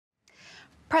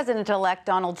President-elect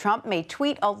Donald Trump may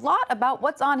tweet a lot about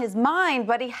what's on his mind,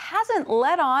 but he hasn't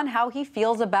let on how he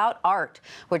feels about art,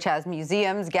 which has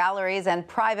museums, galleries, and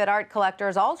private art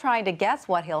collectors all trying to guess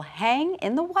what he'll hang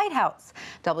in the White House.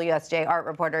 WSJ art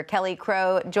reporter Kelly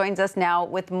Crow joins us now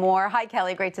with more. Hi,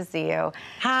 Kelly. Great to see you.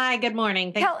 Hi, good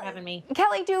morning. Thanks for having me.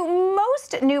 Kelly, do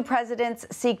most new presidents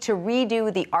seek to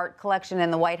redo the art collection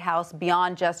in the White House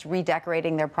beyond just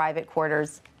redecorating their private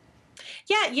quarters?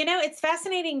 Yeah, it's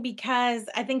fascinating because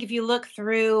I think if you look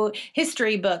through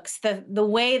history books, the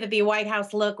way that the White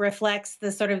House look reflects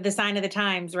the sort of the sign of the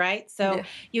times, right? So Yeah.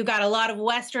 you got a lot of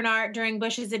Western art during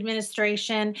Bush's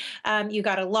administration. You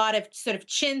got a lot of sort of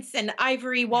chintz and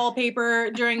ivory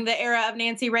wallpaper during the era of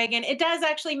Nancy Reagan. It does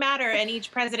actually matter, and each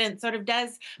president sort of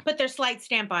does put their slight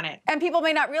stamp on it. And people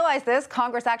may not realize this.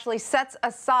 Congress actually sets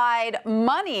aside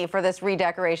money for this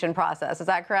redecoration process. Is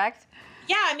that correct?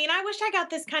 Yeah, I wish I got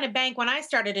this kind of bank when I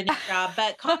started a new job,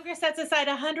 but Congress sets aside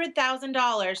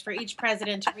 $100,000 for each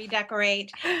president to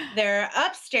redecorate their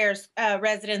upstairs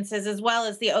residences as well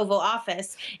as the Oval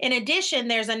Office. In addition,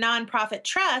 there's a nonprofit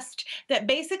trust that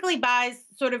basically buys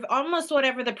sort of almost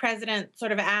whatever the president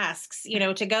sort of asks,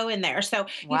 to go in there. So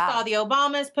you saw the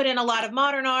Obamas put in a lot of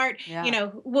modern art. Yeah.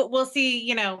 We'll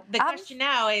see, the question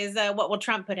now is what will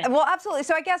Trump put in? Well, absolutely.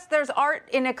 So I guess there's art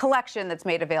in a collection that's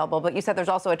made available, but you said there's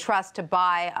also a trust to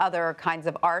buy other kinds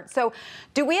of art. So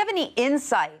do we have any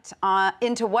insight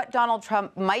into what Donald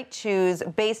Trump might choose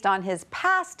based on his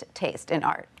past taste in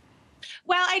art?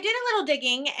 Well, I did a little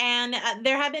digging, and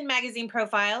there have been magazine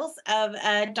profiles of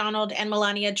Donald and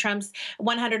Melania Trump's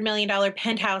 $100 million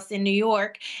penthouse in New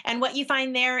York. And what you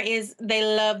find there is they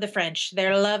love the French.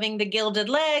 They're loving the gilded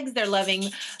legs. They're loving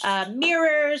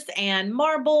mirrors and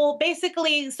marble.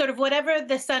 Basically, sort of whatever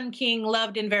the Sun King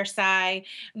loved in Versailles,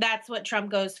 that's what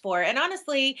Trump goes for. And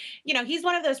honestly, he's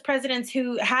one of those presidents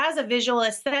who has a visual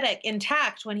aesthetic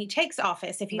intact when he takes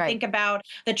office. If you think about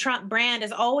the Trump brand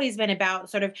has always been about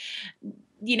sort of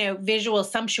visual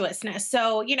sumptuousness.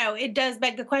 So, it does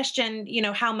beg the question,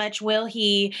 how much will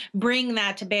he bring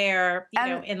that to bear,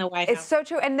 in the White House? It's so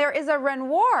true. And there is a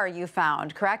Renoir you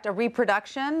found, correct? A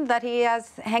reproduction that he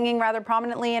has hanging rather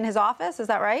prominently in his office. Is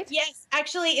that right? Yes,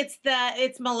 actually, it's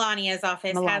Melania's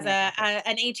office. Has an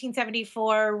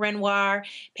 1874 Renoir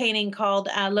painting called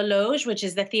La Loge, which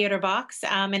is the theater box.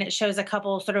 And it shows a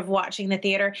couple sort of watching the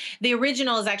theater. The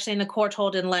original is actually in the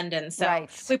Courtauld in London. So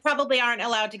we probably aren't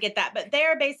allowed to get that, but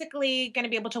they're basically going to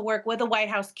be able to work with a White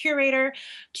House curator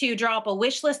to draw up a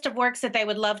wish list of works that they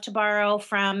would love to borrow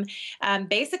from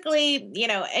basically,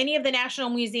 any of the national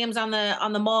museums on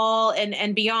the mall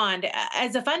and beyond.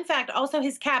 As a fun fact, also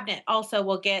his cabinet also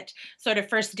will get sort of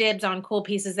first dibs on cool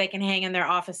pieces they can hang in their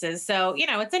offices. So,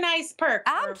 it's a nice perk.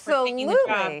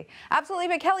 Absolutely. Absolutely.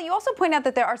 But Kelly, you also point out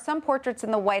that there are some portraits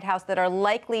in the White House that are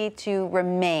likely to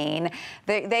remain.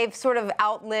 They've sort of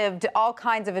outlived all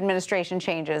kinds of administration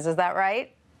changes. Is that right?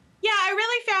 Yeah, I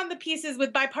really found the pieces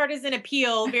with bipartisan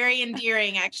appeal very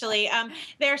endearing, actually.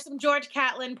 There are some George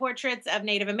Catlin portraits of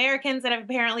Native Americans that have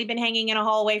apparently been hanging in a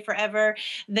hallway forever.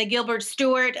 The Gilbert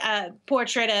Stuart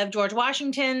portrait of George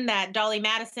Washington that Dolly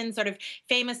Madison sort of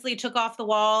famously took off the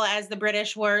wall as the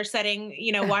British were setting,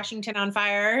 Washington on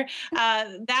fire.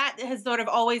 That has sort of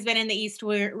always been in the East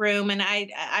Room, and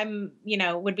I'm,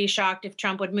 would be shocked if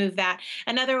Trump would move that.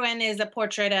 Another one is a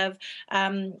portrait of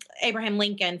Abraham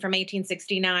Lincoln from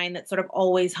 1869. That sort of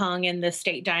always hung in the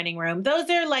state dining room. Those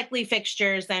are likely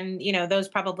fixtures, and those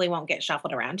probably won't get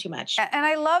shuffled around too much. And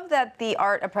I love that the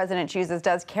art a president chooses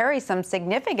does carry some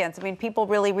significance. People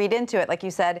really read into it. Like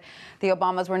you said, the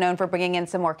Obamas were known for bringing in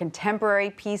some more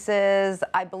contemporary pieces.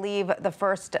 I believe the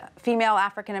first female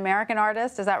African-American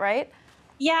artist. Is that right?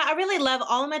 Yeah, I really love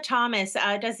Alma Thomas.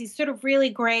 Does these sort of really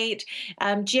great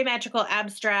geometrical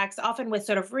abstracts, often with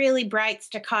sort of really bright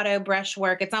staccato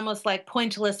brushwork. It's almost like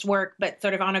pointillist work, but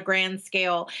sort of on a grand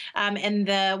scale. And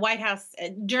the White House,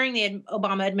 during the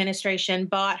Obama administration,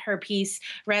 bought her piece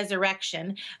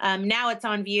Resurrection. Now it's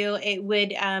on view. It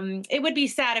would be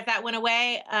sad if that went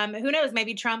away. Who knows?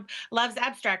 Maybe Trump loves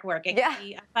abstract work. It could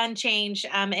be a fun change.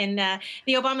 And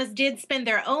the Obamas did spend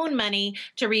their own money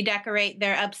to redecorate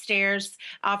their upstairs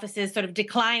offices, sort of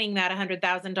declining that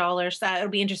 $100,000. It'll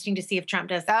be interesting to see if Trump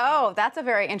does that. Oh, that's a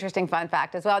very interesting fun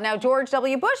fact as well. Now, George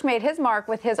W. Bush made his mark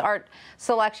with his art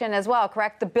selection as well,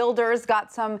 correct? The builders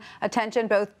got some attention,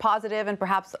 both positive and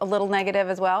perhaps a little negative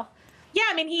as well.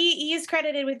 Yeah, he is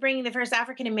credited with bringing the first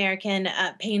African-American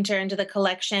painter into the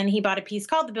collection. He bought a piece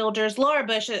called The Builders. Laura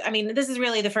Bush, this is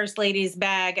really the First Lady's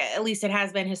bag, at least it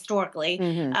has been historically.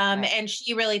 And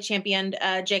she really championed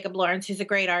Jacob Lawrence, who's a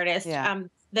great artist.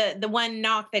 the one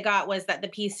knock they got was that the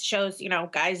piece shows,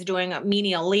 guys doing a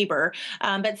menial labor.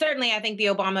 But certainly, I think the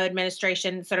Obama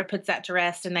administration sort of puts that to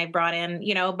rest, and they've brought in,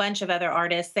 a bunch of other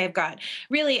artists. They've got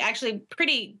really, actually,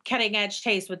 pretty cutting edge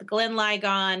taste with Glenn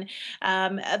Ligon,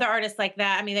 other artists like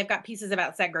that. I mean, they've got pieces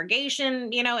about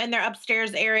segregation, in their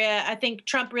upstairs area. I think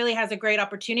Trump really has a great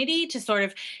opportunity to sort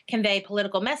of convey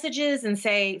political messages and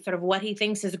say sort of what he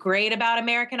thinks is great about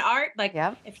American art. Like,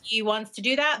 Yep. if he wants to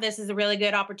do that, this is a really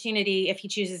good opportunity if he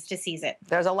chooses to seize it.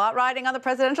 There's a lot riding on the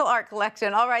presidential art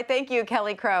collection. All right. Thank you,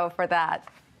 Kelly Crow, for that.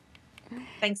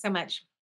 Thanks so much.